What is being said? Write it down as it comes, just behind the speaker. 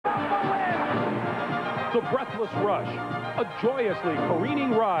The breathless rush, a joyously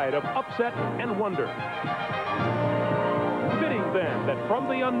careening ride of upset and wonder. Fitting then that from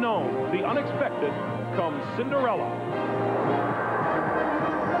the unknown, the unexpected, comes Cinderella.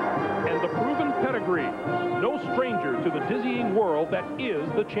 And the proven pedigree, no stranger to the dizzying world that is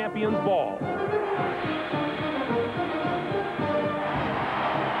the Champions Ball.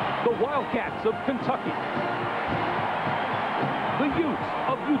 The Wildcats of Kentucky. The Utes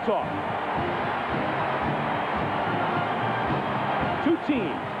of Utah. Two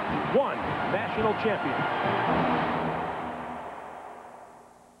teams, one national champion.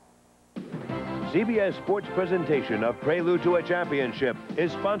 CBS Sports presentation of Prelude to a Championship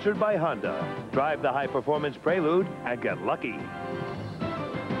is sponsored by Honda. Drive the high-performance Prelude and get lucky.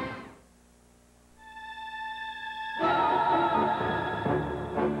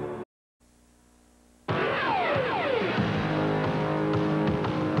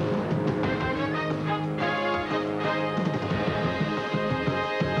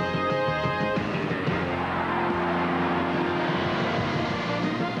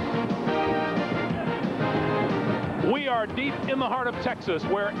 We are deep in the heart of Texas,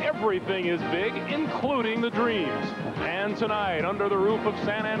 where everything is big, including the dreams. And tonight, under the roof of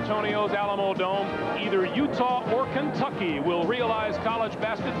San Antonio's Alamo Dome, either Utah or Kentucky will realize college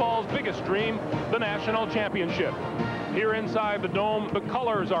basketball's biggest dream, the national championship. Here inside the dome, the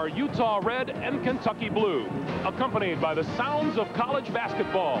colors are Utah red and Kentucky blue, accompanied by the sounds of college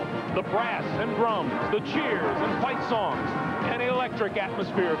basketball, the brass and drums, the cheers and fight songs, an electric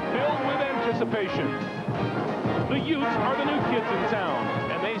atmosphere filled with anticipation. The Utes are the new kids in town,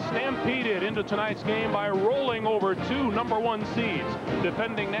 and they stampeded into tonight's game by rolling over two #1 seeds,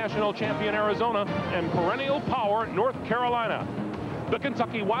 defending national champion Arizona and perennial power North Carolina. The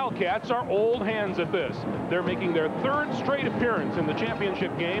Kentucky Wildcats are old hands at this. They're making their third straight appearance in the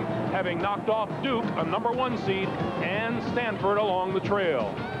championship game, having knocked off Duke, a #1 seed, and Stanford along the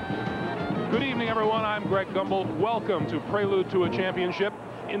trail. Good evening, everyone. I'm Greg Gumbel. Welcome to Prelude to a Championship.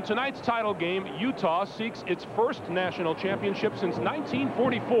 In tonight's title game, Utah seeks its first national championship since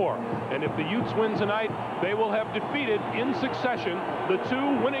 1944. And if the Utes win tonight, they will have defeated in succession the two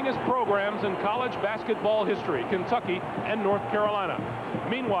winningest programs in college basketball history, Kentucky and North Carolina.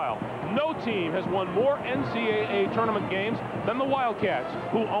 Meanwhile, no team has won more NCAA tournament games than the Wildcats,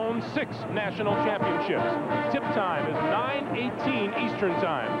 who own 6 national championships. Tip time is 9:18 Eastern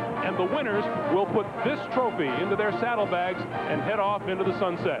Time, and the winners will put this trophy into their saddlebags and head off into the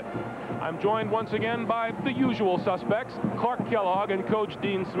sunset. I'm joined once again by the usual suspects, Clark Kellogg and Coach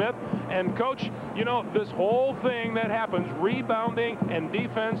Dean Smith. And Coach, you know, this whole thing that happens, rebounding and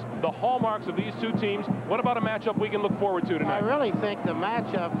defense, the hallmarks of these two teams, what about a matchup we can look forward to tonight? I really think the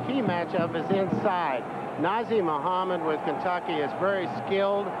key matchup is inside. Nazir Muhammad with Kentucky is very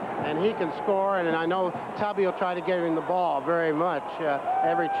skilled, and he can score, and I know Tubby will try to get him the ball very much,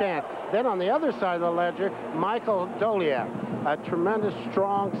 every chance. Then on the other side of the ledger, Michael Doliev, a tremendous,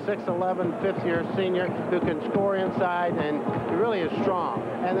 strong 6'11", fifth-year senior who can score inside, and he really is strong.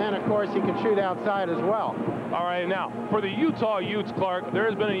 And then, of course, he can shoot outside as well. All right, now, for the Utah Utes, Clark, there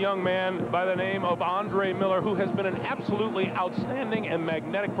has been a young man by the name of Andre Miller who has been an absolutely outstanding and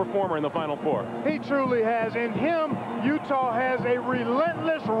magnetic performer in the Final Four. He truly has. In him, Utah has a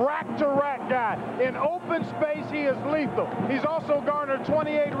relentless rack-to-rack guy. In open space, he is lethal. He's also garnered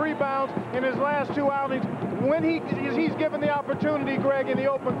 28 rebounds in his last 2 outings. When he's given the opportunity, Greg, in the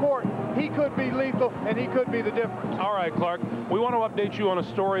open court, he could be lethal, and he could be the difference. All right, Clark, we want to update you on a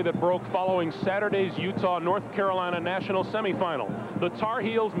story that broke following Saturday's Utah-North Carolina national semifinal. The Tar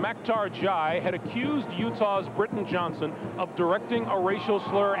Heels' Maktar Jai had accused Utah's Britton Johnson of directing a racial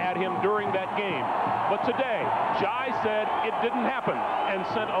slur at him during that game. But today, Jai said it didn't happen and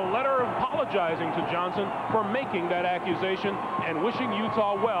sent a letter apologizing to Johnson for making that accusation and wishing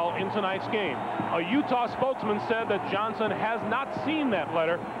Utah well in tonight's game. A Utah spokesman said that Johnson has not seen that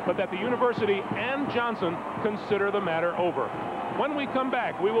letter, but that the university and Johnson consider the matter over. When we come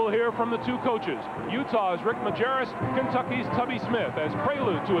back, we will hear from the two coaches, Utah's Rick Majerus, Kentucky's Tubby Smith, as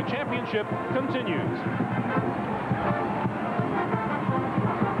Prelude to a Championship continues.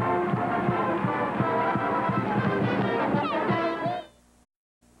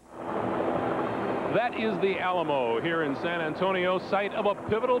 That is the Alamo here in San Antonio, site of a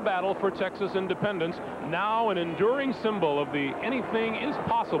pivotal battle for Texas independence, now an enduring symbol of the anything is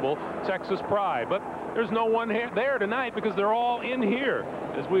possible Texas pride. But there's no one there tonight because they're all in here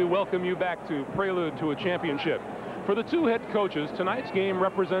as we welcome you back to Prelude to a Championship. For the two head coaches, tonight's game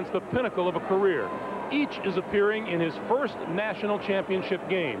represents the pinnacle of a career. Each is appearing in his first national championship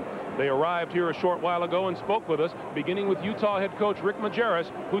game. They arrived here a short while ago and spoke with us, beginning with Utah head coach Rick Majerus,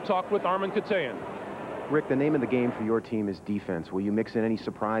 who talked with Armin Katayan. Rick, the name of the game for your team is defense. Will you mix in any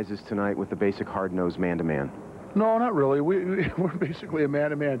surprises tonight with the basic hard-nosed man-to-man? No, not really. We're basically a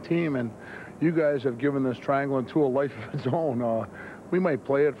man-to-man team, and you guys have given this triangle into a life of its own. We might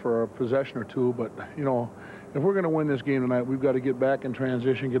play it for a possession or two, but, you know, if we're going to win this game tonight, we've got to get back in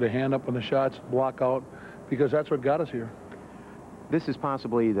transition, get a hand up on the shots, block out, because that's what got us here. This is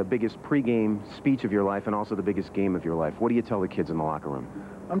possibly the biggest pregame speech of your life and also the biggest game of your life. What do you tell the kids in the locker room?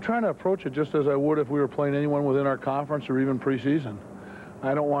 I'm trying to approach it just as I would if we were playing anyone within our conference or even preseason.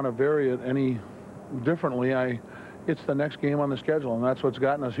 I don't want to vary it any differently. It's the next game on the schedule, and that's what's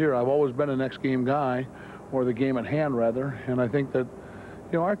gotten us here. I've always been a next game guy, or the game at hand, rather, and I think that,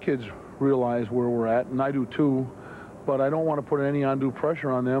 you know, our kids realize where we're at, and I do too, but I don't want to put any undue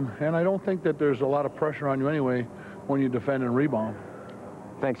pressure on them, and I don't think that there's a lot of pressure on you anyway when you defend and rebound.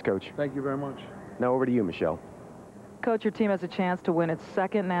 Thanks, Coach. Thank you very much. Now over to you, Michelle. Coach, your team has a chance to win its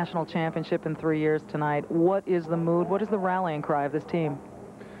second national championship in 3 years tonight. What is the mood? What is the rallying cry of this team?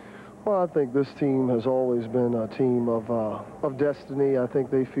 Well, I think this team has always been a team of destiny. I think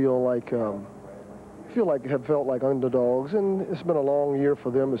they have felt like underdogs, and it's been a long year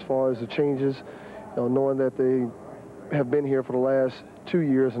for them as far as the changes. You know, knowing that they have been here for the last 2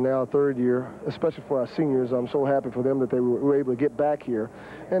 years and now third year, especially for our seniors. I'm so happy for them that they were able to get back here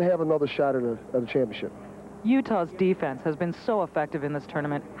and have another shot at the championship. Utah's defense has been so effective in this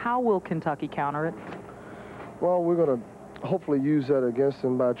tournament. How will Kentucky counter it? Well, we're going to hopefully use that against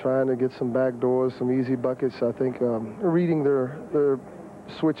them by trying to get some back doors, some easy buckets. I think reading their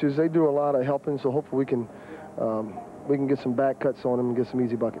switches, they do a lot of helping, so hopefully we can get some back cuts on them and get some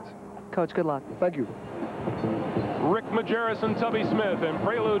easy buckets. Coach, good luck. Thank you. Rick Majerus and Tubby Smith, and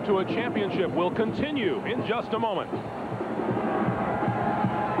prelude to a championship will continue in just a moment.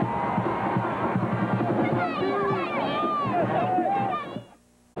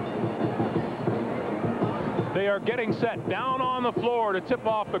 They are getting set down on the floor to tip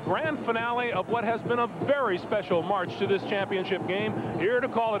off the grand finale of what has been a very special march to this championship game. Here to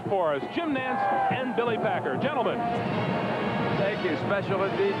call it for us, Jim Nance and Billy Packer. Gentlemen. Thank you. Special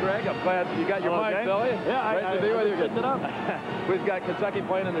indeed, Greg. I'm glad you got your mic, Billy. Yeah, great to be with you. Good to know. We've got Kentucky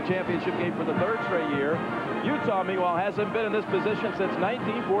playing in the championship game for the third straight year. Utah, meanwhile, hasn't been in this position since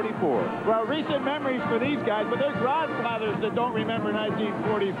 1944. Well, recent memories for these guys, but there's grandfathers that don't remember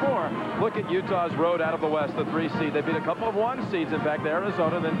 1944. Look at Utah's road out of the West, the 3 seed. They beat a couple of 1 seeds, in fact,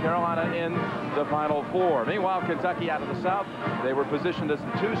 Arizona, then Carolina in the Final Four. Meanwhile, Kentucky out of the South, they were positioned as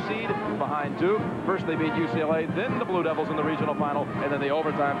the 2 seed behind Duke. First they beat UCLA, then the Blue Devils in the regional final, and then the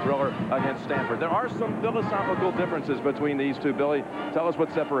overtime thriller against Stanford. There are some philosophical differences between these two. Billy, tell us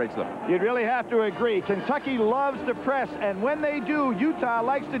what separates them. You'd really have to agree. Kentucky loves to press, and when they do, Utah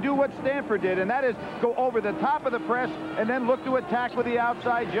likes to do what Stanford did, and that is go over the top of the press and then look to attack with the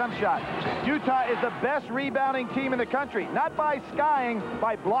outside jump shot. Utah is the best rebounding team in the country, not by skying,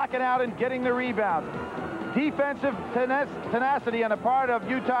 by blocking out and getting the rebound. Defensive tenacity on the part of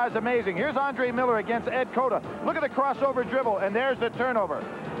Utah is amazing. Here's Andre Miller against Ed Cota. Look at the crossover dribble, and there's the turnover.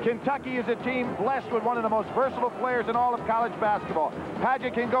 Kentucky is a team blessed with one of the most versatile players in all of college basketball.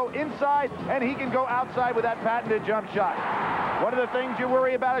 Padgett can go inside, and he can go outside with that patented jump shot. One of the things you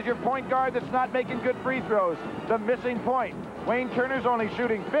worry about is your point guard that's not making good free throws, the missing point. Wayne Turner's only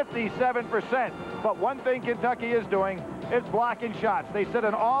shooting 57%. But one thing Kentucky is doing is blocking shots. They set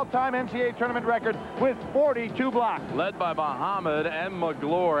an all-time NCAA tournament record with 42 blocks. Led by Muhammad and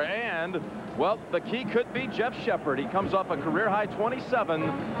McGlure, and, well, the key could be Jeff Shepard. He comes off a career-high 27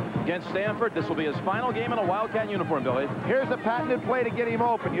 against Stanford. This will be his final game in a Wildcat uniform, Billy. Here's a patented play to get him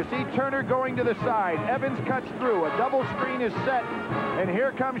open. You see Turner going to the side. Evans cuts through. A double screen is set. And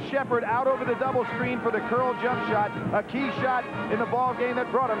here comes Shepard out over the double screen for the curl jump shot, a key shot in the ball game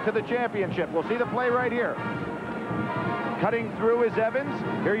that brought him to the championship. We'll see the play right here. Cutting through is Evans.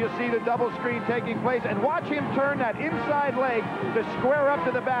 Here you see the double screen taking place, and watch him turn that inside leg to square up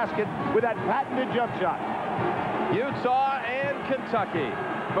to the basket with that patented jump shot. Utah and Kentucky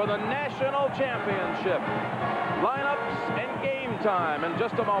for the national championship. Lineups and game time in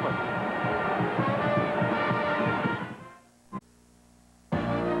just a moment.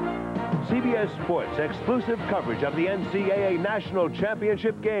 CBS Sports' exclusive coverage of the NCAA National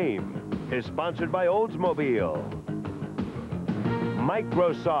Championship game is sponsored by Oldsmobile,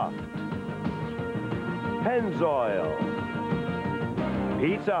 Microsoft, Pennzoil,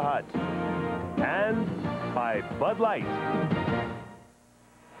 Pizza Hut, and by Bud Light.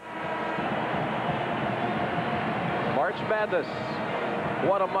 March Madness.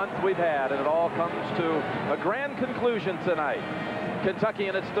 What a month we've had, and it all comes to a grand conclusion tonight. Kentucky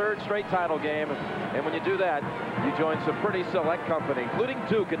in its third straight title game, and when you do that, you join some pretty select company, including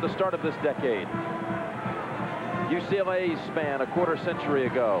Duke at the start of this decade. UCLA span a quarter century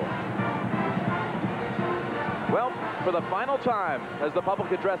ago. Well, for the final time as the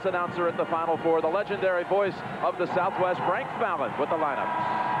public address announcer at the Final Four, the legendary voice of the Southwest, Frank Fallon, with the lineups.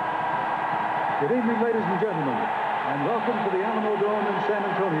 Good evening, ladies and gentlemen, and welcome to the Alamo Dome in San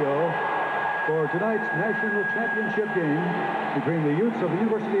Antonio for tonight's national championship game between the Utes of the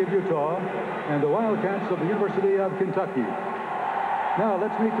University of Utah and the Wildcats of the University of Kentucky. Now,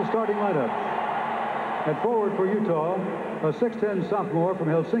 let's meet the starting lineups. At forward for Utah, a 6'10 sophomore from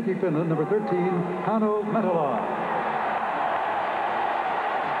Helsinki, Finland, number 13, Hanno Metala.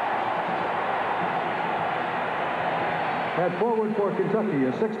 At forward for Kentucky,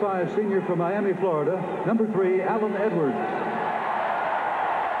 a 6'5 senior from Miami, Florida, number 3, Allen Edwards.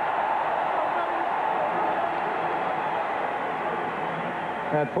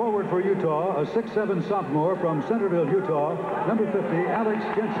 At forward for Utah, a 6'7 sophomore from Centerville, Utah, number 50, Alex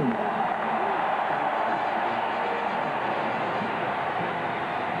Jensen.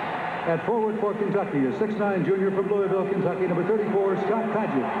 At forward for Kentucky, a 6'9 junior from Louisville, Kentucky, number 34, Scott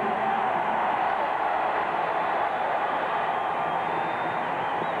Paget.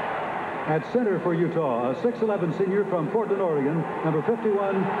 At center for Utah, a 6'11 senior from Portland, Oregon, number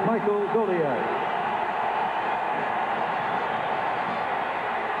 51, Michael Goliak.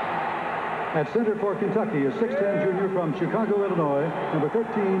 At center for Kentucky, a 6'10 junior from Chicago, Illinois, number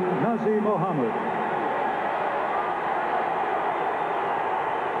 13, Nazi Mohammed.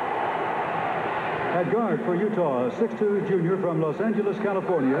 At guard for Utah, a 6'2 junior from Los Angeles,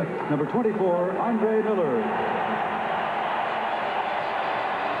 California, number 24, Andre Miller.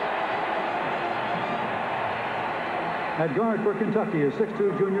 At guard for Kentucky, a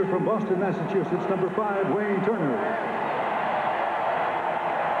 6'2 junior from Boston, Massachusetts, number 5, Wayne Turner.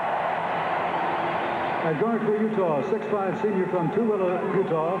 At guard for Utah, a 6'5 senior from Tooele,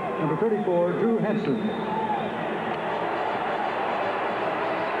 Utah, number 34, Drew Henson.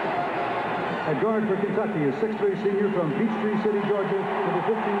 At guard for Kentucky, a 6'3 senior from Peachtree City, Georgia, number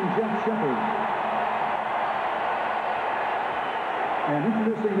 15, Jeff Shepard. And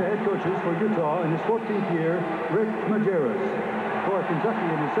introducing the head coaches for Utah in his 14th year, Rick Majerus. For Kentucky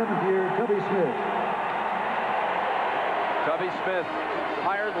in his 7th year, Tubby Smith. Tubby Smith,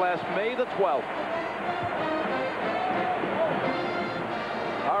 hired last May the 12th.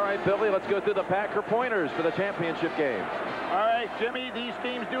 All right, Billy, let's go through the Packer pointers for the championship game. All right, Jimmy, these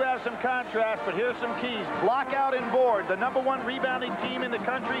teams do have some contrast, but here's some keys. Block out and board. The #1 rebounding team in the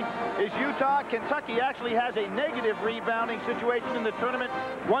country is Utah. Kentucky actually has a negative rebounding situation in the tournament,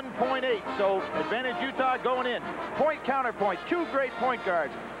 1.8. So advantage Utah going in. Point, counterpoint, 2 great point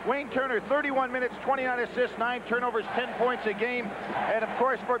guards. Wayne Turner, 31 minutes, 29 assists, 9 turnovers, 10 points a game. And, of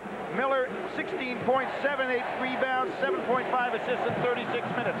course, for Miller, 16 points, 7-8 rebounds, 7.5 assists in 36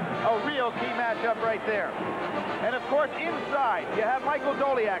 minutes. A real key matchup right there. And, of course, inside, you have Michael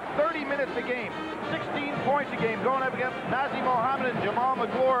Goliak, 30 minutes a game, 16 points a game, going up against Nazi Mohammed and Jamal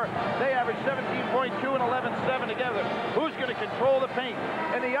McGlure. They average 17.2 and 11.7 together. Who's going to control the paint?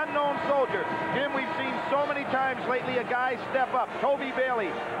 And the unknown soldier. Jim, we've seen so many times lately a guy step up. Toby Bailey,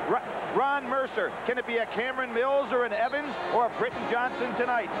 Ron Mercer. Can it be a Cameron Mills or an Evans or a Britton Johnson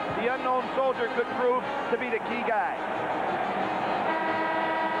tonight? The unknown soldier could prove to be the key guy.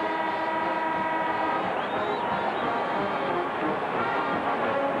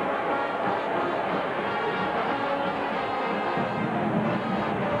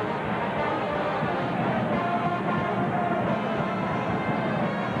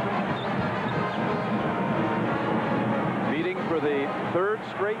 For the 3rd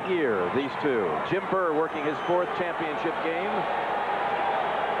straight year, these two. Jim Burr working his 4th championship game.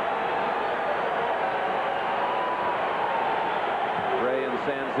 Gray and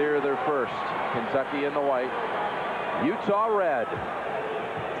Sanzier their first. Kentucky in the white. Utah red.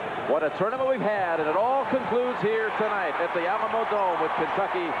 What a tournament we've had, and it all concludes here tonight at the Alamo Dome with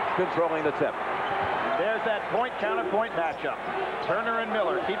Kentucky controlling the tip. There's that point counterpoint matchup. Turner and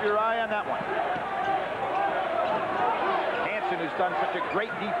Miller. Keep your eye on that one. Who's done such a great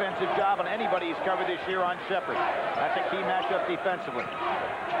defensive job on anybody he's covered this year on Shepard. That's a key matchup defensively.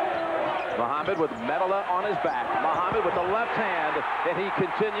 Mohammed with Metala on his back. Mohammed with the left hand, and he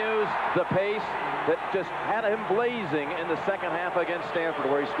continues the pace that just had him blazing in the second half against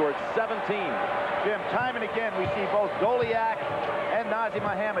Stanford, where he scored 17. Jim, time and again, we see both Goliak and Nazi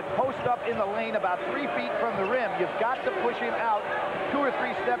Mohammed post up in the lane about 3 feet from the rim. You've got to push him out 2 or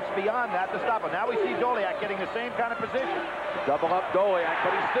 3 steps beyond that to stop him. Now we see Goliak getting the same kind of position. Double up Goliak,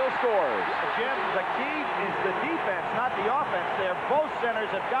 but he still scores. Jim, the key is the defense, not the offense there. Both centers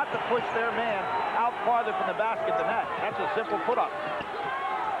have got to push their man out farther from the basket than that. That's a simple put-up.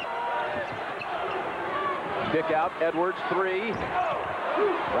 Kick out, Edwards, 3.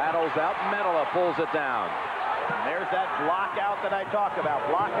 Rattles out, Menola pulls it down. And there's that block out that I talk about.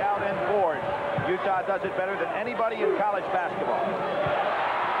 Block out and board. Utah does it better than anybody in college basketball.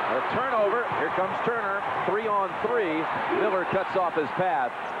 A turnover. Here comes Turner. 3-on-3. Miller cuts off his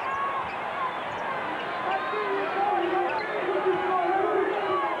path.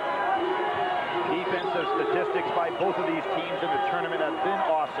 Defensive statistics by both of these teams in the tournament have been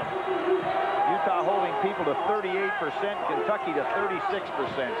awesome. Utah holding people to 38%, Kentucky to 36%,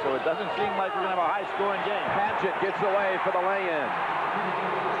 so it doesn't seem like we're going to have a high-scoring game. Padgett gets away for the lay-in.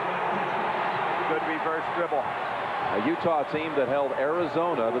 Good reverse dribble. A Utah team that held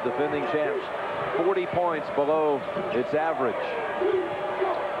Arizona, the defending champs, 40 points below its average.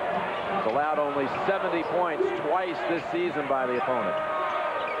 It's allowed only 70 points twice this season by the opponent.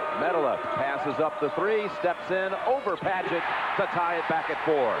 Menola passes up the 3, steps in over Padgett to tie it back at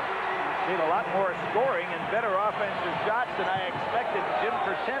 4. Need a lot more scoring and better offensive shots than I expected. Jim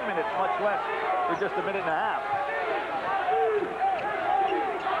for 10 minutes, much less for just a minute and a half.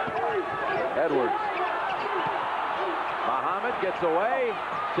 Edwards. Muhammad gets away,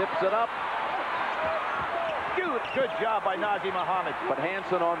 tips it up. Good job by Nazr Muhammad. But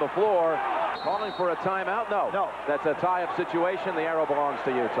Hansen on the floor, calling for a timeout. No, that's a tie-up situation. The arrow belongs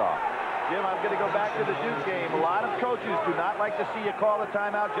to Utah. Jim, I'm going to go back to the Duke game. A lot of coaches do not like to see you call a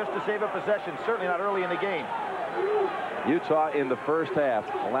timeout just to save a possession, certainly not early in the game. Utah in the first half,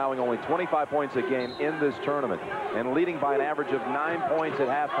 allowing only 25 points a game in this tournament and leading by an average of 9 points at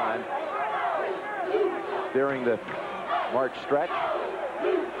halftime during the March stretch.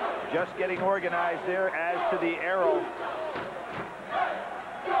 Just getting organized there as to the arrow.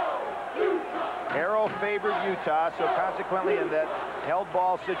 Arrow favored Utah, so consequently in that held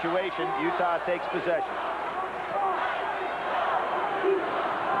ball situation, Utah takes possession.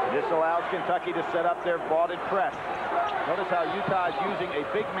 This allows Kentucky to set up their vaulted press. Notice how Utah is using a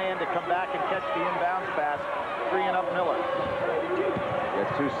big man to come back and catch the inbounds pass, freeing up Miller.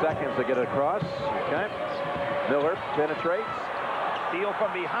 Gets 2 seconds to get it across. Okay. Miller penetrates. Steal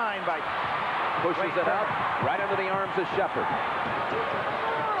from behind by pushes it out right under the arms of Shepard.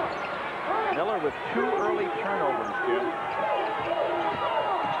 Miller with 2 early turnovers, Jim.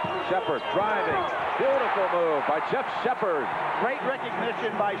 Shepard driving. Beautiful move by Jeff Shepard. Great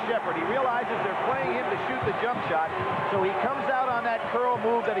recognition by Shepard. He realizes they're playing him to shoot the jump shot, so he comes out on that curl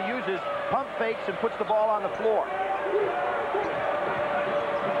move that he uses, pump fakes, and puts the ball on the floor.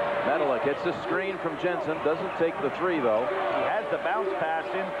 Menola gets a screen from Jensen. Doesn't take the 3, though. He has the bounce pass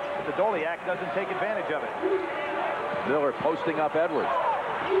in, but the Doliak doesn't take advantage of it. Miller posting up Edwards.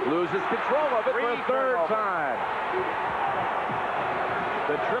 Loses control of it for a 3rd time.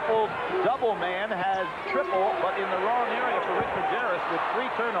 The triple-double man has triple, but in the wrong area for Rick Majerus with 3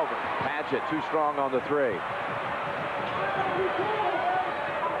 turnovers. Padgett too strong on the 3.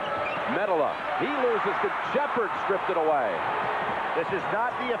 Menola, he loses. Shepard stripped it away. This is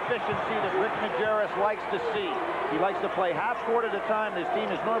not the efficiency that Rick Majerus likes to see. He likes to play half court at a time. This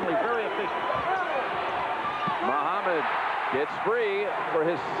team is normally very efficient. Muhammad gets free for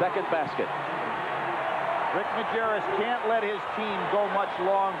his 2nd basket. Rick Majerus can't let his team go much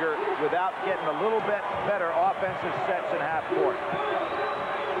longer without getting a little bit better offensive sets in half court.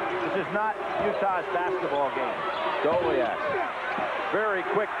 This is not Utah's basketball game. Doliak. Very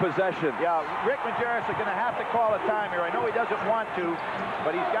quick possession. Yeah, Rick Majerus is going to have to call a time here. I know he doesn't want to,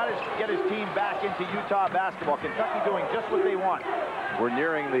 but he's got to get his team back into Utah basketball. Kentucky doing just what they want. We're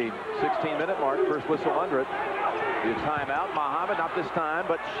nearing the 16-minute mark. First whistle under it. The timeout. Muhammad, not this time,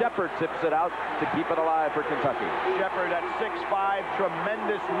 but Shepard tips it out to keep it alive for Kentucky. Shepard at 6'5",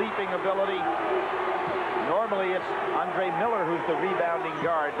 tremendous leaping ability. Normally it's Andre Miller who's the rebounding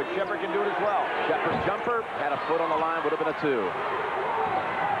guard, but Shepard can do it as well. Shepard's jumper had a foot on the line, would have been a 2.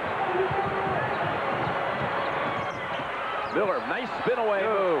 Miller, nice spin away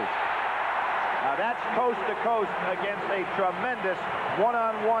move. Now that's coast to coast against a tremendous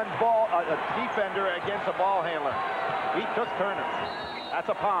one-on-one ball defender against a ball handler. He took Turner. That's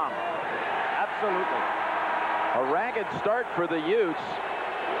a palm. Absolutely. A ragged start for the Utes,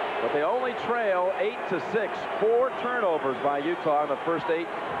 but they only trail 8-6. 4 turnovers by Utah in the first 8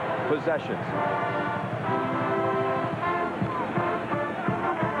 possessions.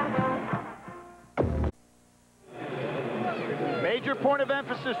 Major point of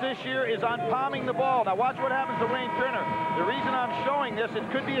emphasis this year is on palming the ball. Now watch what happens to Wayne Turner. The reason I'm showing this, it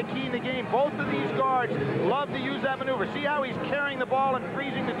could be a key in the game. Both of these guards love to use that maneuver. See how he's carrying the ball and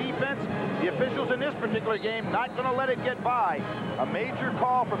freezing the defense? The officials in this particular game not going to let it get by. A major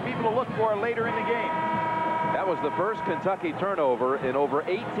call for people to look for later in the game. That was the first Kentucky turnover in over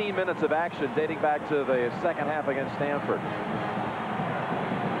 18 minutes of action dating back to the second half against Stanford.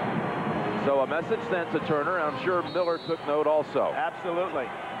 So a message sent to Turner. I'm sure Miller took note also. Absolutely.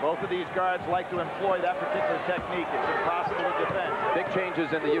 Both of these guards like to employ that particular technique. It's impossible to defend. Big changes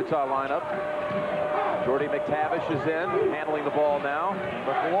in the Utah lineup. Jordy McTavish is in, handling the ball now.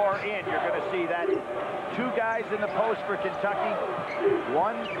 McGlure in. You're going to see that. Two guys in the post for Kentucky.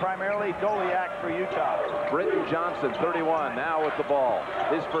 One primarily Doliak for Utah. Britton Johnson, 31, now with the ball.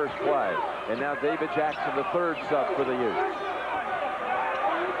 His first play. And now David Jackson, the third sub for the Utes.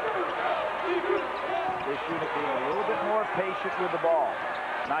 This unit being a little bit more patient with the ball.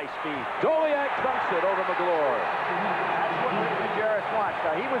 Nice speed. Doliak dumps it over McGlure. That's what Rick Majerus wants.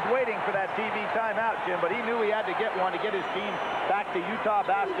 Now, he was waiting for that TV timeout, Jim, but he knew he had to get one to get his team back to Utah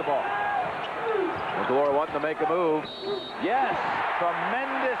basketball. McGlure wanting to make a move. Yes.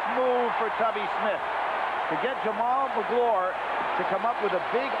 Tremendous move for Tubby Smith. To get Jamal McGlure to come up with a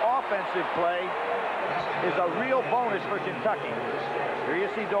big offensive play is a real bonus for Kentucky. Here you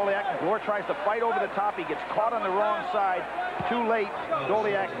see Doliak. McGlure tries to fight over the top. He gets caught on the wrong side. Too late.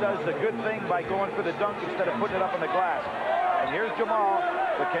 Doliak does the good thing by going for the dunk instead of putting it up on the glass. And here's Jamal.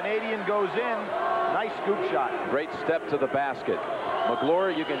 The Canadian goes in. Nice scoop shot. Great step to the basket.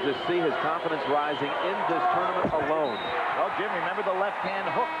 McGlure, you can just see his confidence rising in this tournament alone. Well, Jim, remember the left-hand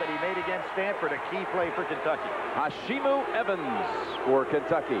hook that he made against Stanford, a key play for Kentucky. Hashimu Evans for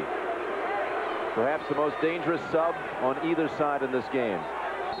Kentucky. Perhaps the most dangerous sub on either side in this game.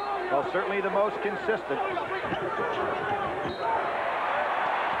 Well, certainly the most consistent.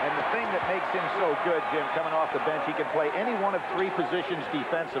 And the thing that makes him so good, Jim, coming off the bench, he can play any one of three positions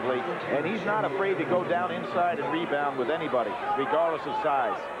defensively, and he's not afraid to go down inside and rebound with anybody, regardless of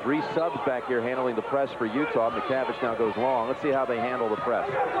size. Three subs back here handling the press for Utah. McTavish now goes long. Let's see how they handle the press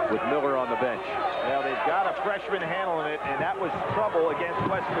with Miller on the bench. Well, they've got a freshman handling it, and that was trouble against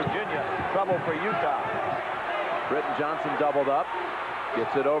West Virginia. Trouble for Utah. Britton Johnson doubled up.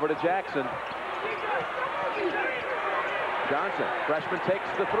 Gets it over to Jackson. Johnson, freshman, takes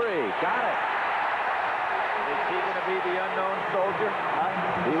the three. Got it. Is he going to be the unknown soldier?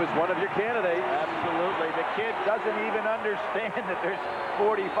 He was one of your candidates. Absolutely. The kid doesn't even understand that there's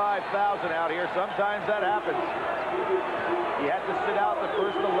 45,000 out here. Sometimes that happens. He had to sit out the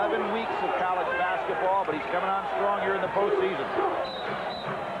first 11 weeks of college basketball, but he's coming on strong here in the postseason.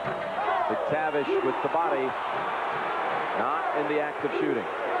 McTavish with the body, not in the act of shooting.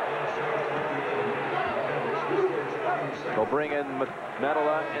 They'll bring in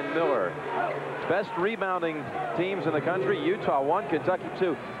Medela and Miller. Best rebounding teams in the country. Utah 1, Kentucky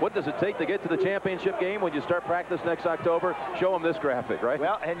 2. What does it take to get to the championship game when you start practice next October? Show them this graphic, right?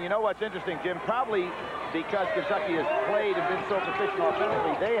 Well, and you know what's interesting, Jim? Probably because Kentucky has played and been so proficient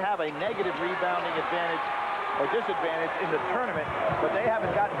offensively, they have a negative rebounding advantage or disadvantage in the tournament, but they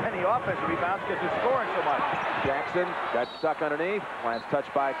haven't gotten many offensive rebounds because they're scoring so much. Jackson got stuck underneath. Last touch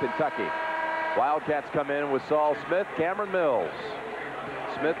by Kentucky. Wildcats come in with Saul Smith, Cameron Mills.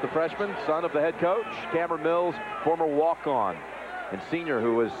 Smith, the freshman, son of the head coach. Cameron Mills, former walk-on and senior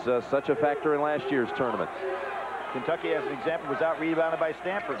who was such a factor in last year's tournament. Kentucky, as an example, was out-rebounded by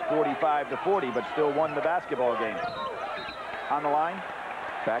Stanford 45-40, but still won the basketball game. On the line.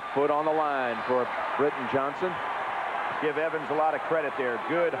 Back foot on the line for Britton Johnson. Give Evans a lot of credit there.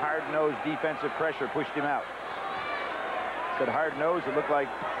 Good, hard-nosed defensive pressure pushed him out. Said hard-nosed, it looked like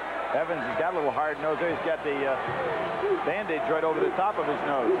Evans has got a little hard nose there. He's got the bandage right over the top of his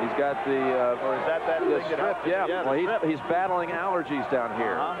nose. He's got the or is that the strip? Yeah. Well, he's battling allergies down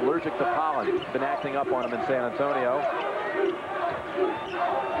here. Allergic to pollen. It's been acting up on him in San Antonio.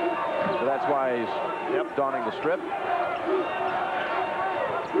 So that's why he's donning the strip.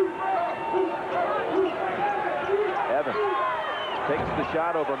 Evans takes the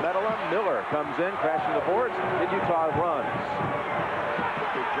shot over Medela. Miller comes in, crashing the boards, and Utah runs.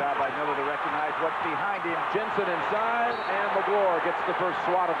 Good job by Miller to recognize what's behind him. Jensen inside, and McGlure gets the first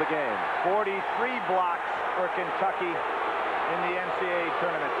swat of the game. 43 blocks for Kentucky in the NCAA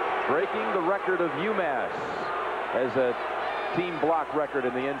tournament. Breaking the record of UMass as a team block record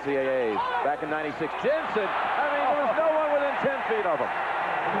in the NCAA back in '96. Jensen, I mean, there was no one within 10 feet of him.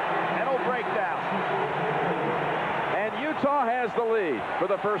 Mental breakdown. And Utah has the lead for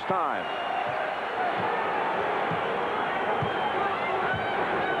the first time.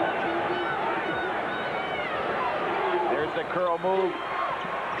 The curl move.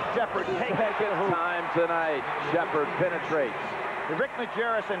 Shepard takes time tonight. Shepard penetrates. Rick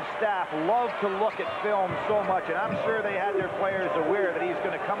Majerus and staff love to look at film so much, and I'm sure they had their players aware that he's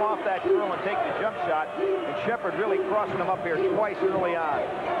going to come off that curl and take the jump shot, and Shepard really crossing him up here twice early on.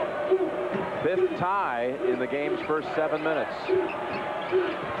 5th tie in the game's first 7 minutes.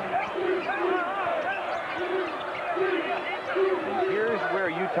 And here's where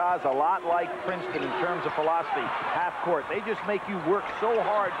Utah's a lot like Princeton in terms of philosophy. Half court. They just make you work so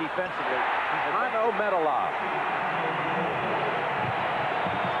hard defensively. Ano Medela.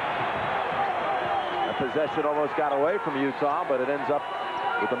 The possession almost got away from Utah, but it ends up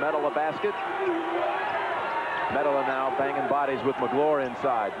with the Medela basket. Medela now banging bodies with McGlure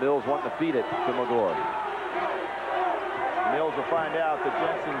inside. Mills wanting to feed it to McGlure. Mills will find out that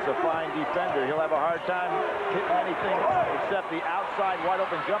Jensen's a fine defender. He'll have a hard time hitting anything except the outside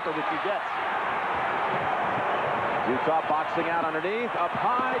wide-open jumper, which he gets. Utah boxing out underneath. Up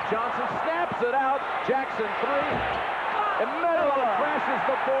high. Johnson snaps it out. Jackson 3. And Medela crashes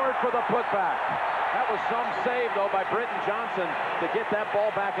the board for the putback. That was some save, though, by Britton Johnson to get that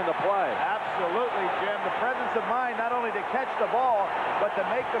ball back into play. Absolutely, Jim. The presence of mind not only to catch the ball, but to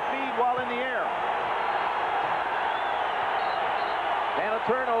make the feed while in the air. And a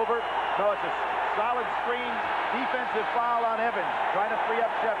turnover. No, it's a solid screen defensive foul on Evans, trying to free up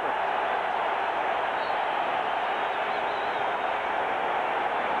Shepard.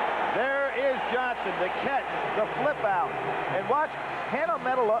 There is Johnson, the catch, the flip out. And watch, Ano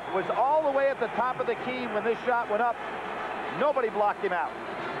Medela was all the way at the top of the key when this shot went up. Nobody blocked him out.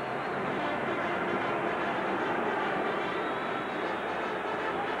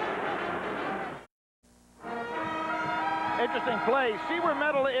 Interesting play. See where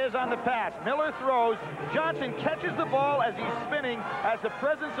Medela is on the pass. Miller throws. Johnson catches the ball as he's spinning, has the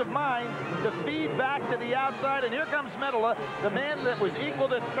presence of mind to feed back to the outside. And here comes Medela, the man that was equal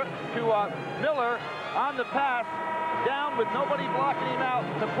to Miller on the pass, down with nobody blocking him out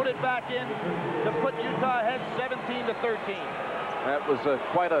to put it back in to put Utah ahead 17-13. That was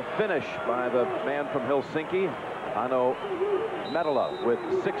quite a finish by the man from Helsinki, Ano Medela, with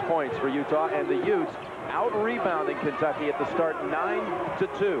 6 points for Utah, and the Utes out-rebounding Kentucky at the start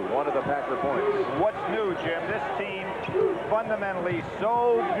 9-2, one of the Packer points. What's new, Jim? This team fundamentally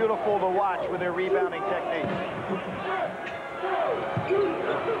so beautiful to watch with their rebounding technique.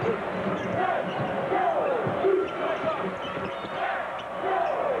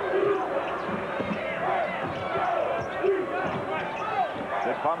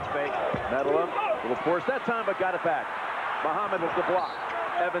 Good pump fake. Medela, little force that time, but got it back. Muhammad with the block.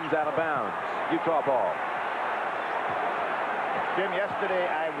 Evans out of bounds. Utah ball. Jim, yesterday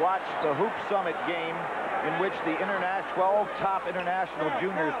I watched the Hoop Summit game in which the 12 top international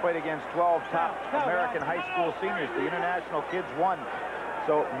juniors played against 12 top American high school seniors. The international kids won.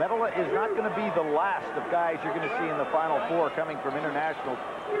 So Medela is not going to be the last of guys you're going to see in the Final Four coming from international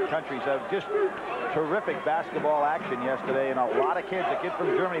countries. Just terrific basketball action yesterday, and a lot of kids. A kid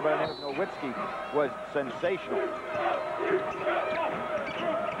from Germany by the name of Nowitzki was sensational.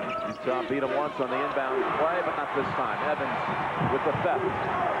 Utah beat him once on the inbound play, but not this time. Evans with the theft.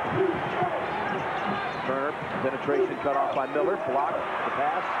 Turner, penetration cut off by Miller, blocked the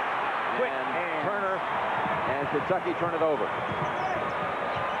pass. Quick and Turner, and Kentucky turn it over.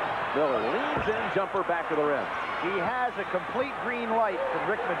 Miller leans in, jumper back to the rim. He has a complete green light from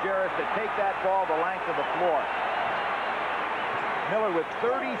Rick Majerus to take that ball the length of the floor. Miller with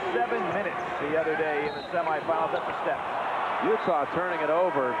 37 minutes the other day in the semifinals at the steps. Utah turning it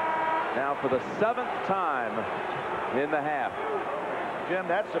over now for the 7th time in the half. Jim,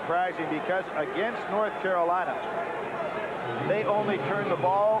 that's surprising because against North Carolina, they only turned the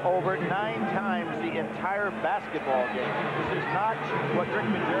ball over 9 times the entire basketball game. This is not what Rick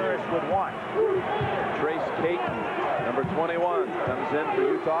Majerus would want. Trace Caton, number 21, comes in for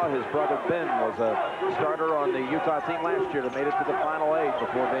Utah. His brother Ben was a starter on the Utah team last year that made it to the Final 8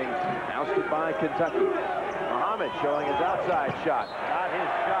 before being ousted by Kentucky. Muhammad showing his outside shot. Not his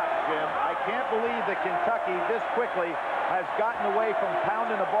shot, Jim. I can't believe that Kentucky this quickly has gotten away from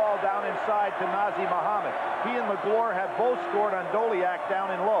pounding the ball down inside to Nazr Muhammad. He and McGlure have both scored on Doliak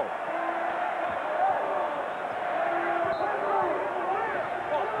down in low.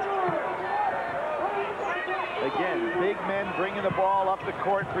 Again, big men bringing the ball up the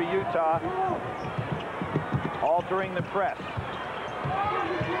court for Utah, altering the press.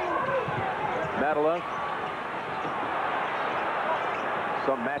 Medela.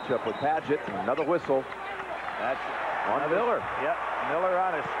 Some matchup with Padgett. Another whistle. That's on Miller. Yep, Miller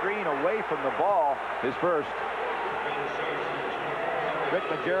on a screen away from the ball. His first. Rick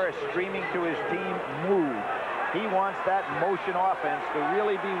Majerus screaming to his team, move. He wants that motion offense to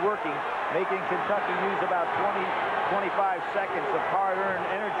really be working, making Kentucky use about 20-25 seconds of hard-earned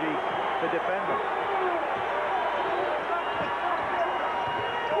energy to defend them.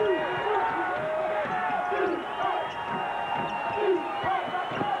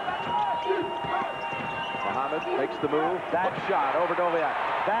 the move. That shot over Doliak.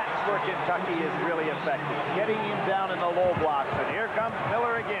 That's where Kentucky is really effective, getting him down in the low blocks. And here comes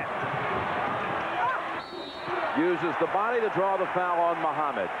Miller again. Uses the body to draw the foul on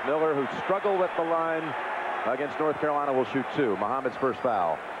Muhammad. Miller, who struggled at the line against North Carolina, will shoot 2. Muhammad's first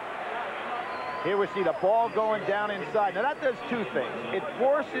foul. Here we see the ball going down inside. Now that does 2 things. It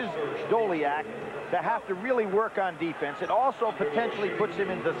forces Doliak to have to really work on defense. It also potentially puts him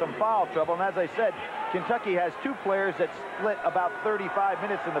into some foul trouble. And as I said, Kentucky has 2 players that split about 35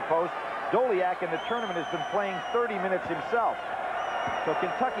 minutes in the post. Doliak in the tournament has been playing 30 minutes himself. So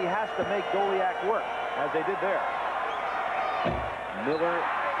Kentucky has to make Doliak work, as they did there. Miller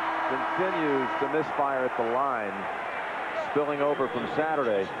continues to misfire at the line, spilling over from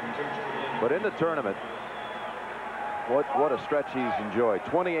Saturday. But in the tournament, what a stretch he's enjoyed.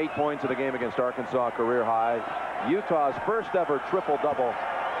 28 points in the game against Arkansas, career high. Utah's first ever triple-double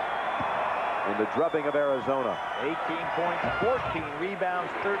in the drubbing of Arizona. 18 points, 14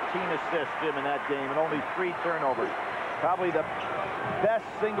 rebounds, 13 assists, Jim, in that game, and only 3 turnovers. Probably the best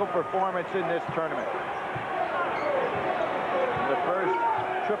single performance in this tournament. The first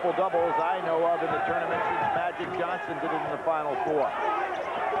triple-doubles I know of in the tournament since Magic Johnson did it in the Final Four.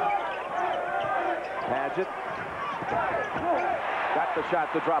 Padgett got the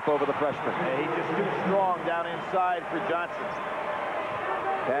shot to drop over the freshman. Yeah, he's just too strong down inside for Johnson.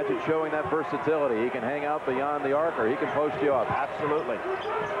 Padgett showing that versatility. He can hang out beyond the arc, or he can post you up. Absolutely.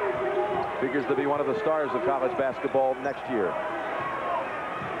 Figures to be one of the stars of college basketball next year.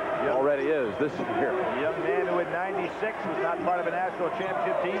 He already is this year. A young man who in '96 was not part of a national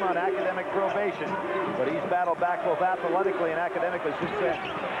championship team on academic probation, but he's battled back both athletically and academically since then.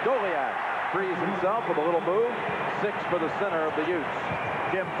 Doliak frees himself with a little move. 6 for the center of the Utes.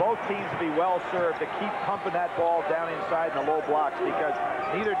 Jim, both teams be well served to keep pumping that ball down inside in the low blocks, because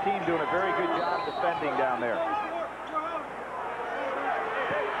neither team doing a very good job defending down there.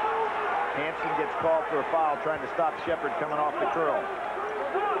 Hansen gets called for a foul trying to stop Shepard coming off the curl.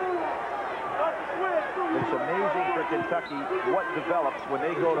 It's amazing for Kentucky what develops when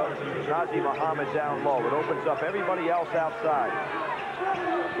they go to Nazr Mohammed down low. It opens up everybody else outside.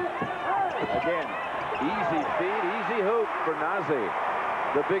 Again, easy feed, easy hoop for Nazr,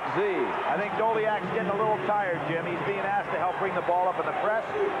 the big Z. I think Doliak's getting a little tired, Jim. He's being asked to help bring the ball up in the press.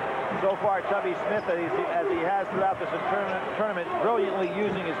 So far, Tubby Smith, as he has throughout this tournament, brilliantly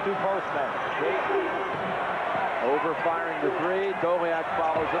using his 2 postmen. Overfiring the 3. Doliak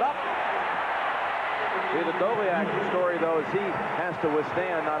follows it up. See, the Doliak story, though, is he has to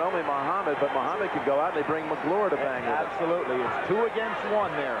withstand not only Muhammad, but Muhammad could go out and they bring McClure to bang with it. Absolutely. It's 2 against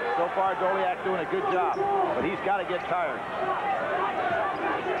 1 there. So far, Doliak doing a good job, but he's got to get tired.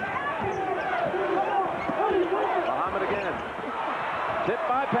 Muhammad again. Tipped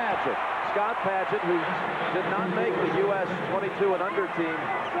by Padgett. Scott Padgett, who did not make the U.S. 22 and under team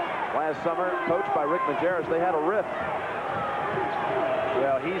last summer, coached by Rick Majerus. They had a rift.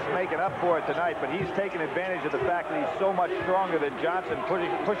 Well, he's making up for it tonight, but he's taking advantage of the fact that he's so much stronger than Johnson,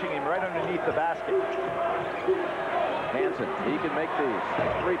 pushing him right underneath the basket. Hansen, he can make these.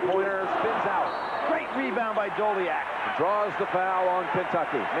 3-pointer, spins out. Great rebound by Doliak. Draws the foul on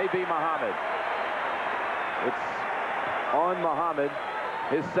Kentucky. Maybe Muhammad. It's on Muhammad,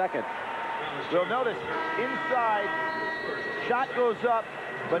 his second. Well, notice, inside, shot goes up,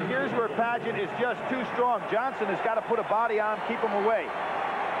 but here's where Padgett is just too strong. Johnson has got to put a body on him, keep him away.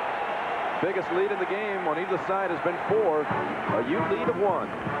 Biggest lead in the game on either side has been 4. A Ute lead of 1.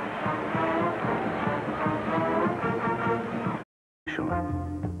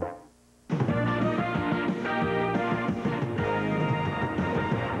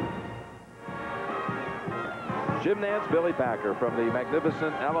 Jim Nance, Billy Packer from the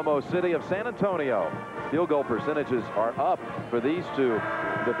magnificent Alamo City of San Antonio. Field goal percentages are up for these 2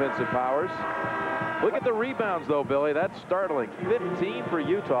 defensive powers. Look at the rebounds, though, Billy. That's startling. 15 for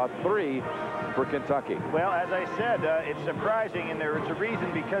Utah, 3 for Kentucky. Well, as I said, it's surprising, and there's a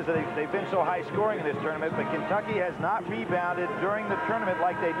reason, because they've been so high scoring in this tournament, but Kentucky has not rebounded during the tournament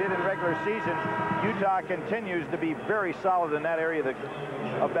like they did in regular season. Utah continues to be very solid in that area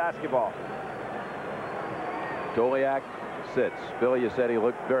of basketball. Doliak sits. Billy, you said he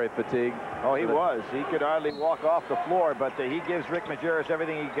looked very fatigued. Oh, he was. He could hardly walk off the floor, but he gives Rick Majerus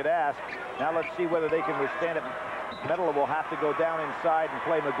everything he could ask. Now let's see whether they can withstand it. Metal will have to go down inside and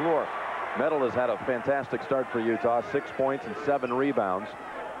play McClure. Metal has had a fantastic start for Utah. 6 points and 7 rebounds.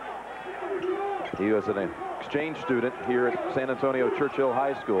 He was an exchange student here at San Antonio Churchill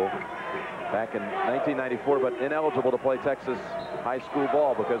High School. back in 1994, but ineligible to play Texas high school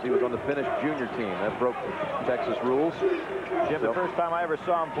ball because he was on the Finnish junior team. That broke Texas rules. Jim, the first time I ever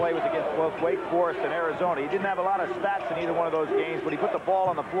saw him play was against both Wake Forest and Arizona. He didn't have a lot of stats in either one of those games, but he put the ball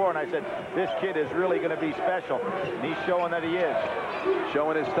on the floor, and I said, this kid is really going to be special. And he's showing that he is.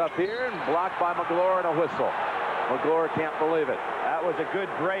 Showing his stuff here, and blocked by McGlure and a whistle. McGlure can't believe it. That was a good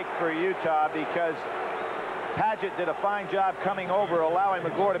break for Utah because Padgett did a fine job coming over, allowing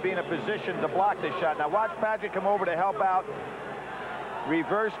McGlure to be in a position to block this shot. Now watch Padgett come over to help out.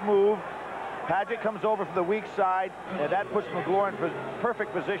 Reverse move. Padgett comes over from the weak side, and that puts McGlure in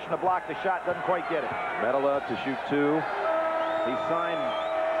perfect position to block the shot. Doesn't quite get it. Medela to shoot 2. He signed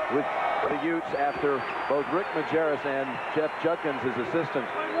with the Utes after both Rick Majerus and Jeff Judkins, his assistant,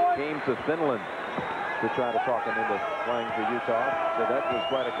 came to Finland to try to talk him into playing for Utah. So that was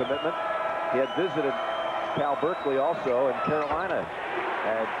quite a commitment. He had visited Cal Berkeley also, and Carolina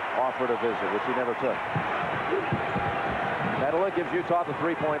had offered a visit, which he never took. Medela gives Utah the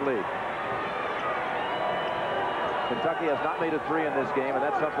 3-point lead. Kentucky has not made a 3 in this game, and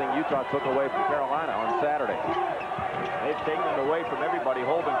that's something Utah took away from Carolina on Saturday. They've taken it away from everybody,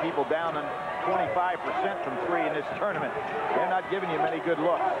 holding people down on 25% from 3 in this tournament. They're not giving you many good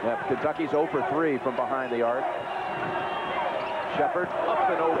looks. Yeah, Kentucky's 0 for 3 from behind the arc. Shepard up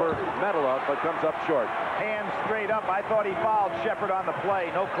and over Medela, but comes up short. Hands straight up. I thought he fouled Shepard on the play.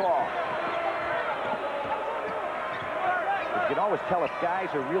 No call. You can always tell if guys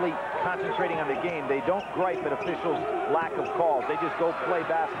are really concentrating on the game. They don't gripe at officials' lack of calls. They just go play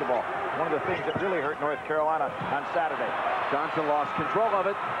basketball. One of the things that really hurt North Carolina on Saturday. Johnson lost control of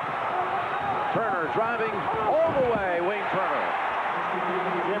it. Turner driving all the way. Wayne Turner.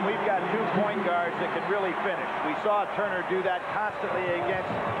 Jim, we've got 2 point guards that can really finish. We saw Turner do that constantly against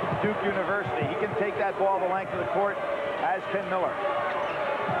Duke University. He can take that ball the length of the court, as can Miller.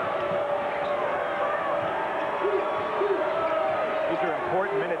 These are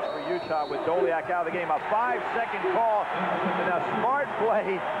important minutes for Utah with Doliak out of the game. A 5-second call and a smart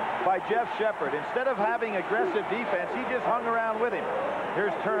play by Jeff Shepard. Instead of having aggressive defense, he just hung around with him.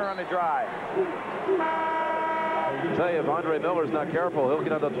 Here's Turner on the drive. I'll tell you, if Andre Miller's not careful, he'll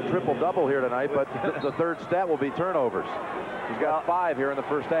get another triple-double here tonight, but the third stat will be turnovers. He's got 5 here in the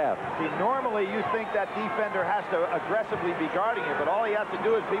first half. See, normally you think that defender has to aggressively be guarding you, but all he has to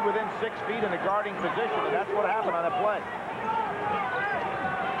do is be within 6 feet in a guarding position, and that's what happened on that play.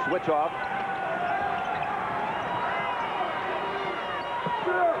 Switch off.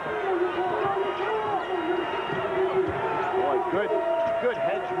 Boy, good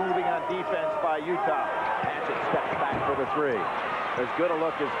hedge moving on defense by Utah. Padgett steps back for the 3. As good a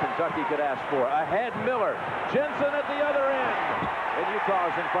look as Kentucky could ask for. Ahead, Miller. Jensen at the other end. And Utah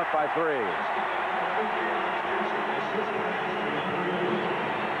is in front by 3.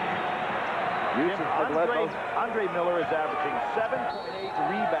 Andre Miller is averaging 7.8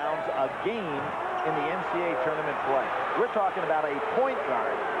 rebounds a game in the NCAA tournament play. We're talking about a point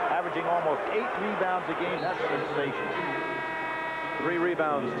guard averaging almost 8 rebounds a game. That's sensational. 3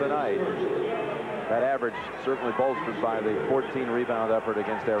 rebounds tonight. That average certainly bolstered by the 14-rebound effort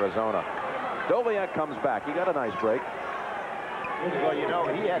against Arizona. Doliak comes back. He got a nice break. Well, you know,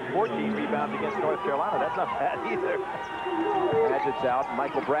 he had 14 rebounds against North Carolina. That's not bad either. Padgett's out.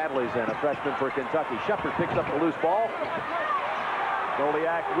 Michael Bradley's in, a freshman for Kentucky. Shepard picks up the loose ball.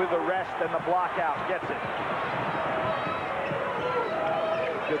 Doliak with the rest and the block out. Gets it.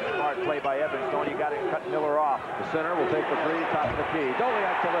 Good smart play by Evans. Knowing you got to cut Miller off. The center will take the 3, top of the key.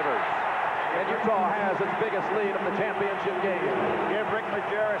 Doliak delivers. And Utah has its biggest lead of the championship game. Give Rick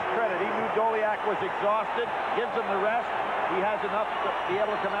Majerus credit. He knew Doliak was exhausted. Gives him the rest. He has enough to be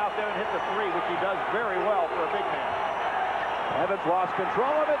able to come out there and hit the 3, which he does very well for a big man. Evans lost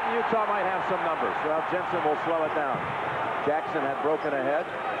control of it, and Utah might have some numbers. Well, Jensen will slow it down. Jackson had broken ahead.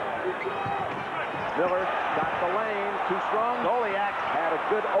 Miller got the lane, too strong. Doliak had a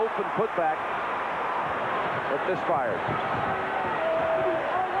good open putback, but misfired.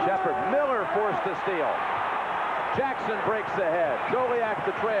 Shepard, Miller forced the steal. Jackson breaks ahead. Doliak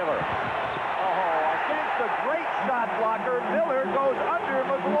the trailer. Against a great shot blocker, Miller goes under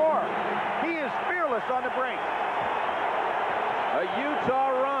McGlure. He is fearless on the break. A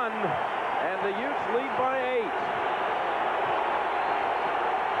Utah run, and the Utes lead by 8.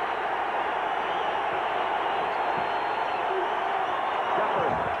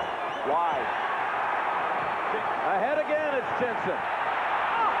 Shepard, wide. Ahead again, it's Jensen.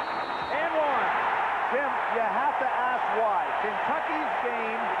 And 1. Jim, you have to ask why. Kentucky's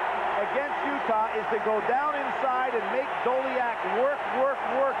game against Utah is to go down inside and make Doliak work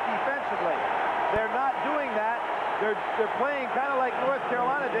defensively. They're not doing that. They're playing kind of like North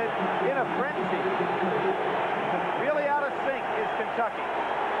Carolina did, in a frenzy. Really out of sync is Kentucky.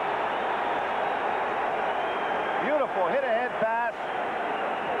 Beautiful hit-ahead pass.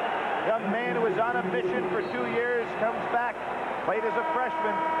 Young man who was on a mission for 2 years comes back, played as a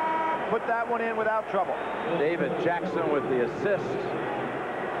freshman, put that one in without trouble. David Jackson with the assist.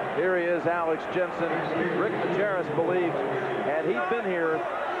 Here he is, Alex Jensen. Rick Majerus believes, had he been here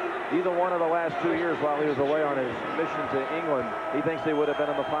either one of the last 2 years while he was away on his mission to England, he thinks he would have been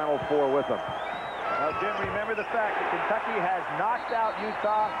in the Final Four with them. Now, Jim, remember the fact that Kentucky has knocked out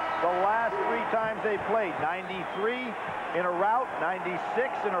Utah the last 3 times they played. 93 in a rout, 96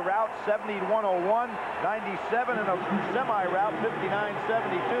 in a rout, 71-01, 97 in a semi-rout,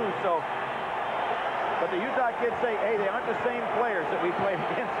 59-72. So, but the Utah kids say, hey, they aren't the same players that we played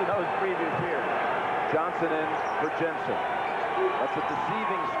against in those previous years. Johnson in for Jensen. That's a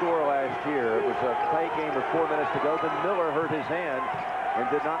deceiving score last year. It was a tight game with 4 minutes to go. Then Miller hurt his hand and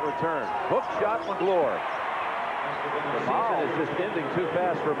did not return. Hook shot, McGlure. The season is just ending too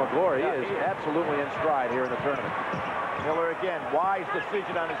fast for McGlure. He is absolutely in stride here in the tournament. Miller again, wise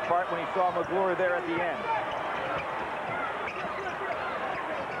decision on his part when he saw McGlure there at the end.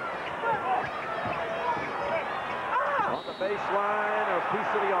 On the baseline, a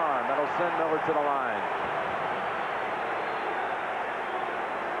piece of the arm. That'll send Miller to the line.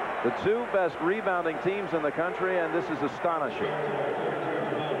 The 2 best rebounding teams in the country, and this is astonishing.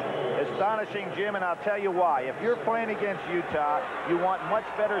 Astonishing, Jim, and I'll tell you why. If you're playing against Utah, you want much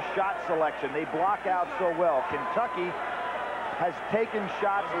better shot selection. They block out so well. Kentucky has taken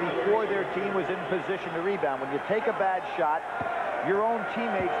shots before their team was in position to rebound. When you take a bad shot, your own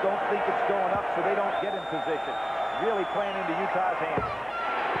teammates don't think it's going up, so they don't get in position. Really playing into Utah's hands.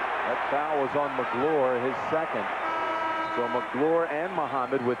 That foul was on McGlure, his second. So McGlure and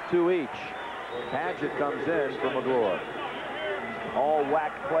Muhammad with 2 each. Padgett comes in for McGlure. All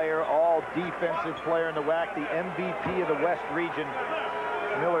WAC player, all defensive player in the WAC, the MVP of the West region.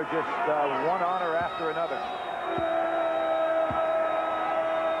 Miller just one honor after another.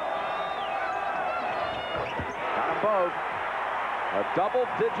 Got them both. A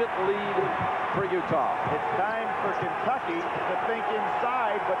double-digit lead for Utah. It's time for Kentucky to think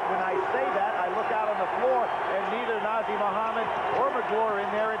inside, but when I say that, I look out on the floor, and neither Nazr Mohammed or McGlure in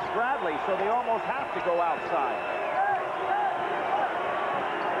there. It's Bradley, so they almost have to go outside.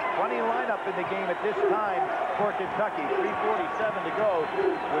 Funny lineup in the game at this time for Kentucky. 3:47 to go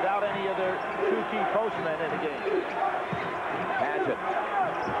without any of their 2 key postmen in the game. Padgett.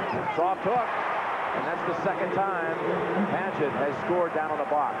 Soft hook. And that's the second time Padgett has scored down on the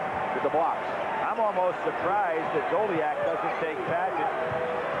block, with the blocks. I'm almost surprised that Doliak doesn't take Padgett.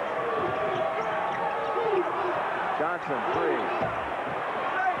 Johnson, 3.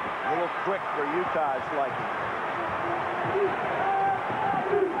 A little quick for Utah's liking.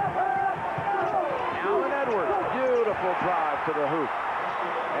 Allen Edwards, beautiful drive to the hoop.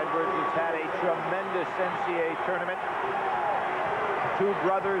 Edwards has had a tremendous NCAA tournament. 2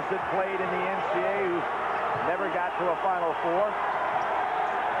 brothers that played in the NCAA who never got to a Final Four.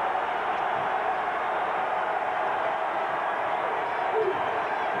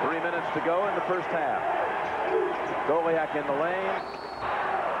 Three minutes to go in the first half. Doliak in the lane,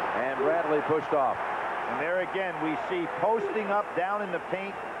 and Bradley pushed off. And there again, we see posting up down in the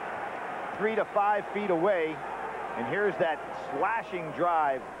paint, 3 to 5 feet away. And here's that slashing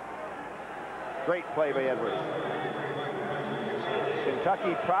drive. Great play by Edwards.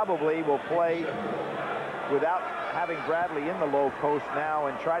 Kentucky probably will play without having Bradley in the low post now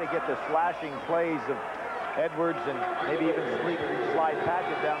and try to get the slashing plays of Edwards and maybe even slide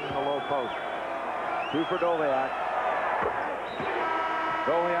Padgett down in the low post. 2 for Doliak.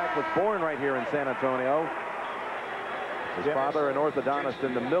 Doliak was born right here in San Antonio. His father an orthodontist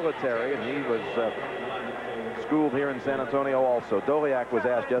in the military, and he was schooled here in San Antonio also. Doliak was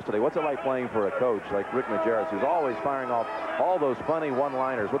asked yesterday, what's it like playing for a coach like Rick Majerus, who's always firing off all those funny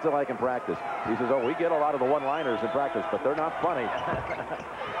one-liners? What's it like in practice? He says, oh, we get a lot of the one-liners in practice, but they're not funny.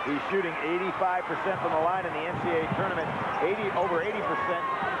 He's shooting 85% from the line in the NCAA tournament, over 80%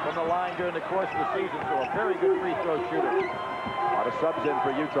 from the line during the course of the season, so a very good free throw shooter. A lot of subs in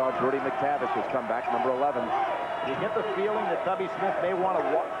for Utah. Jordy McTavish has come back, number 11. You get the feeling that Tubby Smith may want to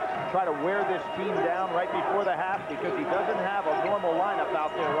try to wear this team down right before the half because he doesn't have a normal lineup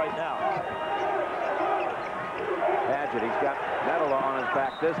out there right now. Padgett, he's got Medola on his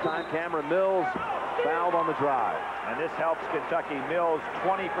back this time. Cameron Mills fouled on the drive. And this helps Kentucky. Mills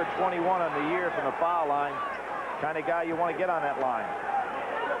 20 for 21 on the year from the foul line. Kind of guy you want to get on that line.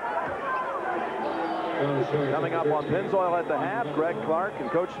 Coming up on Pennzoil at the half, Greg Clark and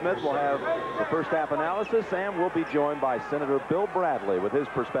Coach Smith will have the first half analysis, and we'll be joined by Senator Bill Bradley with his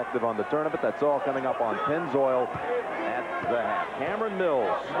perspective on the tournament. That's all coming up on Pennzoil at the half. Cameron Mills,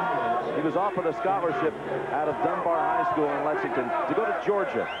 he was offered a scholarship out of Dunbar High School in Lexington to go to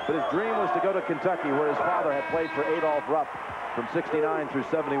Georgia, but his dream was to go to Kentucky, where his father had played for Adolph Rupp from '69 through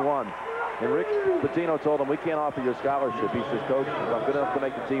 '71. And Rick Pitino told him, we can't offer you a scholarship. He says, Coach, if I'm good enough to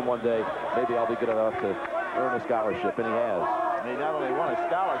make the team one day, maybe I'll be good enough to earn a scholarship, and he has. He not only won a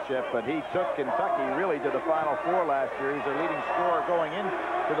scholarship, but he took Kentucky really to the Final Four last year. He's their leading scorer going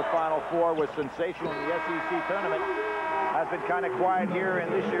into the Final Four, was sensational in the SEC tournament. Has been kind of quiet here in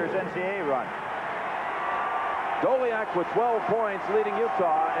this year's NCAA run. Doliak with 12 points leading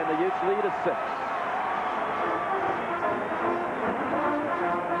Utah, and the Utes lead is 6.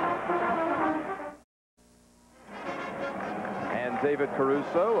 David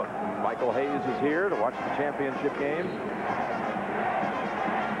Caruso. Michael Hayes is here to watch the championship game.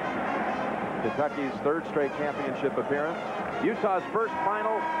 Kentucky's third straight championship appearance. Utah's first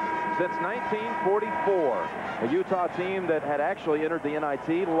final since 1944. A Utah team that had actually entered the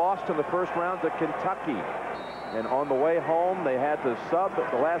NIT, lost in the first round to Kentucky. And on the way home, they had to sub at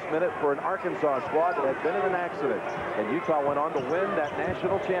the last minute for an Arkansas squad that had been in an accident. And Utah went on to win that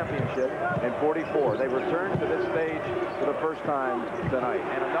national championship in '44. They returned to this stage for the first time tonight.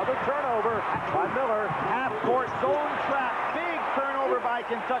 And another turnover by Miller. Half-court zone trap. Big turnover by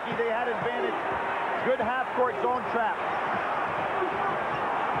Kentucky. They had advantage. Good half-court zone trap.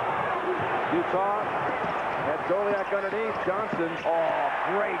 Utah had Doliak underneath. Johnson. Oh,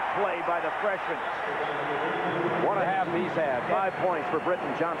 great play by the freshman. What a half he's had. 5 points for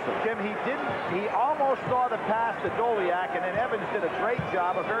Britton Johnson. Jim, he almost saw the pass to Doliak, and then Evans did a great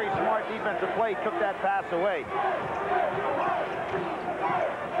job. A very smart defensive play took that pass away.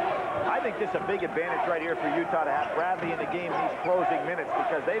 I think this is a big advantage right here for Utah to have Bradley in the game in these closing minutes,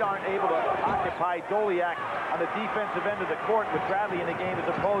 because they aren't able to occupy Doliak on the defensive end of the court with Bradley in the game, as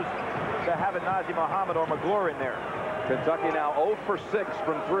opposed to having Nazr Mohammed or McGlure in there. Kentucky now 0 for 6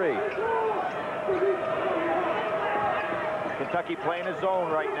 from 3. Kentucky playing a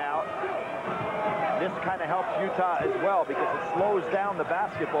zone right now. This kind of helps Utah as well, because it slows down the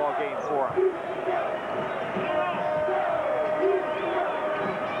basketball game for them.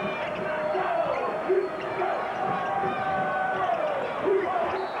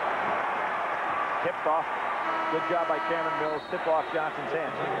 Tipped off. Good job by Cameron Mills. Tip off Johnson's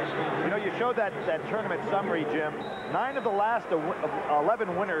hands. You know, you showed that tournament summary, Jim. 9 of the last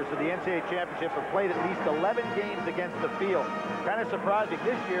 11 winners of the NCAA championship have played at least 11 games against the field. Kind of surprising.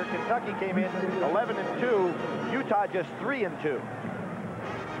 This year, Kentucky came in 11-2. Utah just 3-2.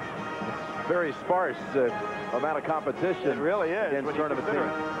 Very sparse amount of competition. It really is. Against tournament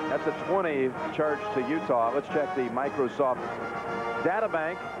teams. That's a 20 charge to Utah. Let's check the Microsoft data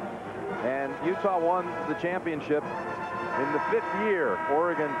bank. And Utah won the championship in the 5th year.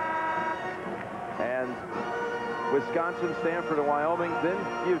 Oregon and Wisconsin, Stanford, and Wyoming, then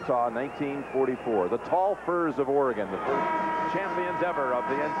Utah, 1944. The Tall Furs of Oregon, the first champions ever of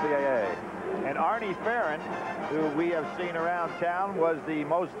the NCAA. And Arnie Farron, who we have seen around town, was the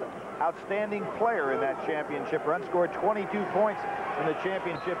most outstanding player in that championship run. Scored 22 points in the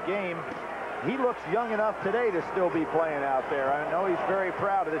championship game. He looks young enough today to still be playing out there. I know he's very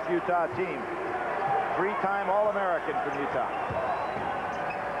proud of this Utah team. 3-time All-American from Utah.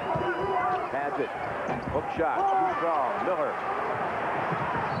 Padgett, hook shot, too strong. Miller.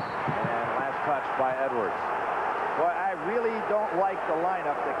 And last touch by Edwards. Boy, I really don't like the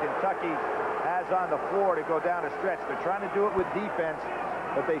lineup that Kentucky has on the floor to go down a stretch. They're trying to do it with defense,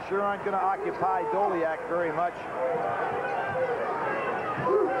 but they sure aren't going to occupy Doliak very much.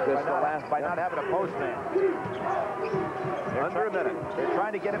 By not having a post man. Under a minute. They're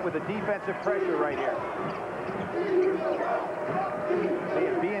trying to get it with the defensive pressure right here.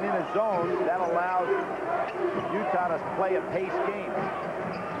 Being in a zone, that allows Utah to play a pace game.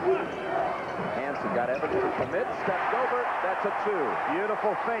 Hansen got Evans to commit, stepped over. That's a 2.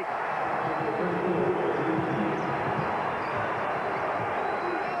 Beautiful fake.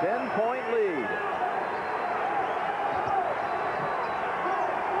 10-point lead.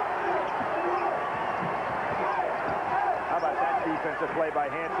 Defensive play by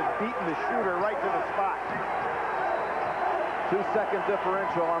Hansen, beating the shooter right to the spot. 2-second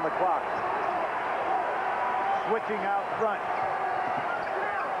differential on the clock. Switching out front.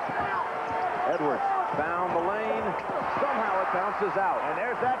 Edwards found the lane. Somehow it bounces out. And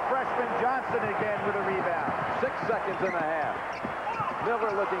there's that freshman Johnson again with a rebound. 6 seconds and a half.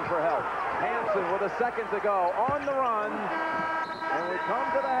 Miller looking for help. Hansen with a second to go on the run. And we come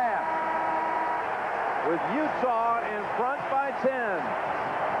to the half. with Utah in front by 10.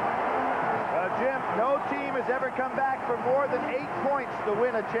 Jim, no team has ever come back for more than 8 points to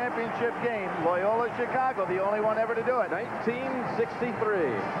win a championship game. Loyola Chicago, the only one ever to do it.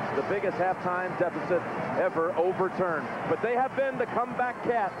 1963, the biggest halftime deficit ever overturned. But they have been the comeback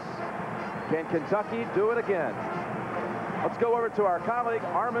Cats. Can Kentucky do it again? Let's go over to our colleague,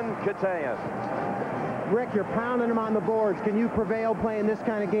 Armin Katayan. Rick, you're pounding them on the boards. Can you prevail playing this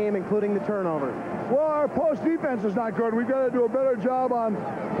kind of game, including the turnovers? Well, our post defense is not good. We've got to do a better job on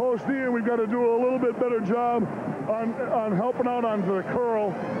post D, and we've got to do a little bit better job on helping out on the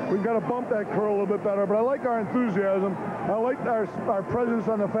curl. We've got to bump that curl a little bit better. But I like our enthusiasm. I like our presence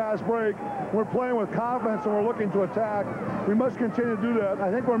on the fast break. We're playing with confidence, and we're looking to attack. We must continue to do that.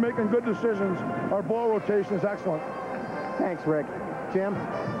 I think we're making good decisions. Our ball rotation is excellent. Thanks, Rick. Jim?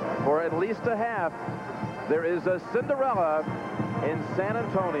 For at least a half, there is a Cinderella in San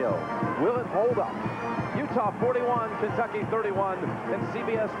Antonio. Will it hold up? Utah 41, Kentucky 31, and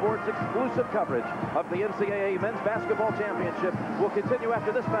CBS Sports exclusive coverage of the NCAA Men's Basketball Championship will continue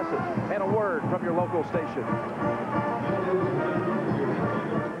after this message and a word from your local station.